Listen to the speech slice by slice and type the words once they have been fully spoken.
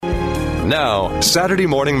Now, Saturday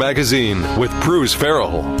Morning Magazine with Bruce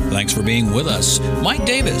Farrell. Thanks for being with us. Mike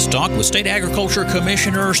Davis talked with State Agriculture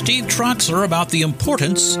Commissioner Steve Troxler about the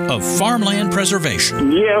importance of farmland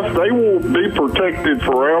preservation. Yes, they will be protected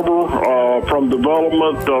forever from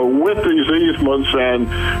development with these easements. And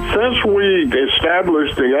since we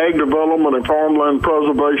established the Ag Development and Farmland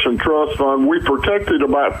Preservation Trust Fund, we protected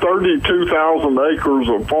about 32,000 acres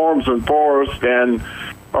of farms and forests, and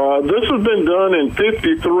this has been done in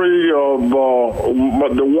 53 of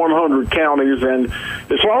the 100 counties, and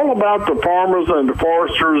it's all about the farmers and the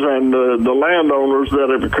foresters and the landowners that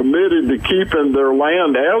have committed to keeping their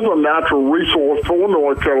land as a natural resource for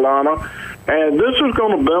North Carolina. And this is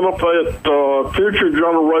going to benefit future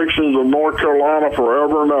generations of North Carolina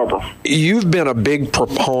forever and ever. You've been a big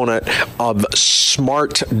proponent of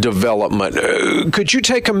smart development. Could you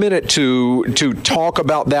take a minute to talk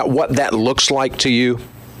about that, what that looks like to you?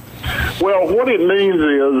 Well, what it means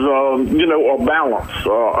is, a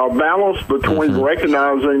balance between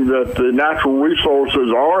recognizing that the natural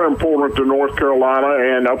resources are important to North Carolina,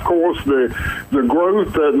 and of course the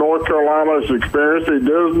growth that North Carolina has experienced, it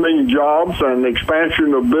does mean jobs and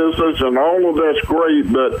expansion of business, and all of that's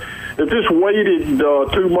great, but if it's weighted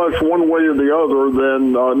too much one way or the other,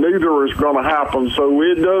 then neither is going to happen. So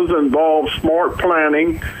it does involve smart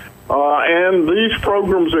planning. And these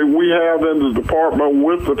programs that we have in the department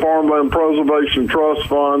with the Farmland Preservation Trust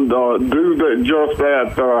Fund do just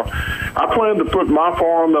that. I plan to put my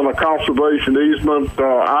farm in a conservation easement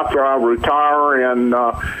after I retire, and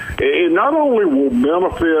it not only will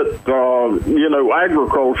benefit,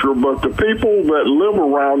 agriculture, but the people that live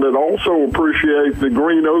around it also appreciate the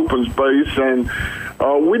green open space. And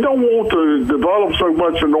we don't want to develop so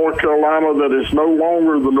much in North Carolina that it's no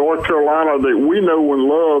longer the North Carolina that we know and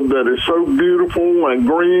love, that is so beautiful and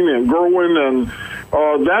green and growing, and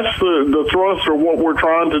that's the thrust of what we're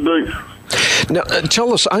trying to do. Now,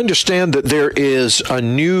 tell us, I understand that there is a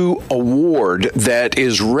new award that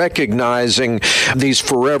is recognizing these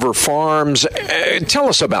forever farms. Tell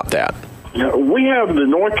us about that. We have the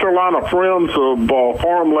North Carolina Friends of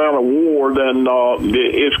Farmland Award, and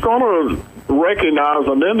it's going to recognize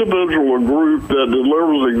an individual or group that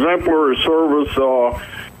delivers exemplary service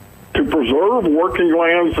to preserve working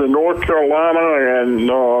lands in North Carolina, and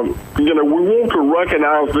we want to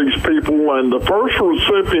recognize these people. And the first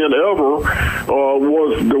recipient ever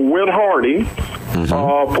was DeWitt Hardy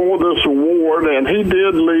for this award, and he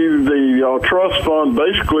did lead the trust fund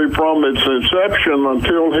basically from its inception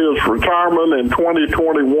until his retirement in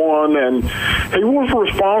 2021, and he was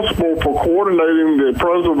responsible for coordinating the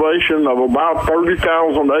preservation of about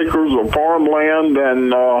 30,000 acres of farmland,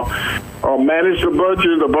 and managed a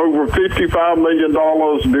budget of over $55 million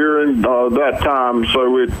during that time. So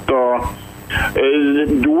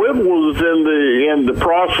DeWitt was in the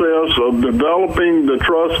process of developing the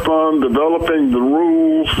trust fund, developing the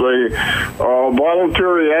rules, the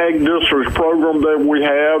voluntary ag districts program that we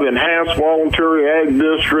have, enhanced voluntary ag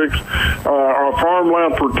districts, our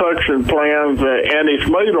farmland protection plans, and it's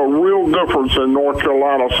made a real difference in North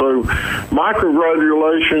Carolina. So my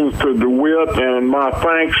congratulations to DeWitt, and my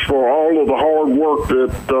thanks for all of the hard work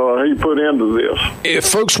that he put into this. If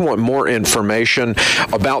folks want more information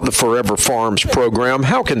about the Forever Farms program,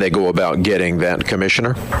 how can they go about getting that,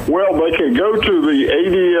 Commissioner? Well, they can go to the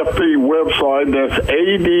ADFP website. That's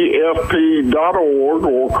adfp.org,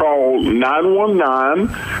 or call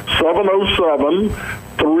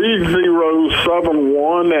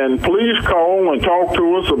 919-707-3071, and please call and talk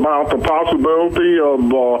to us about the possibility of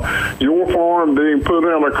your farm being put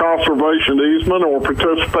in a conservation easement or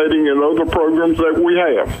participating in other programs that we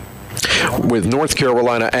have. With North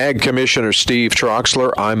Carolina Ag Commissioner Steve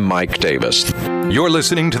Troxler, I'm Mike Davis. You're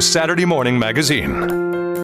listening to Saturday Morning Magazine.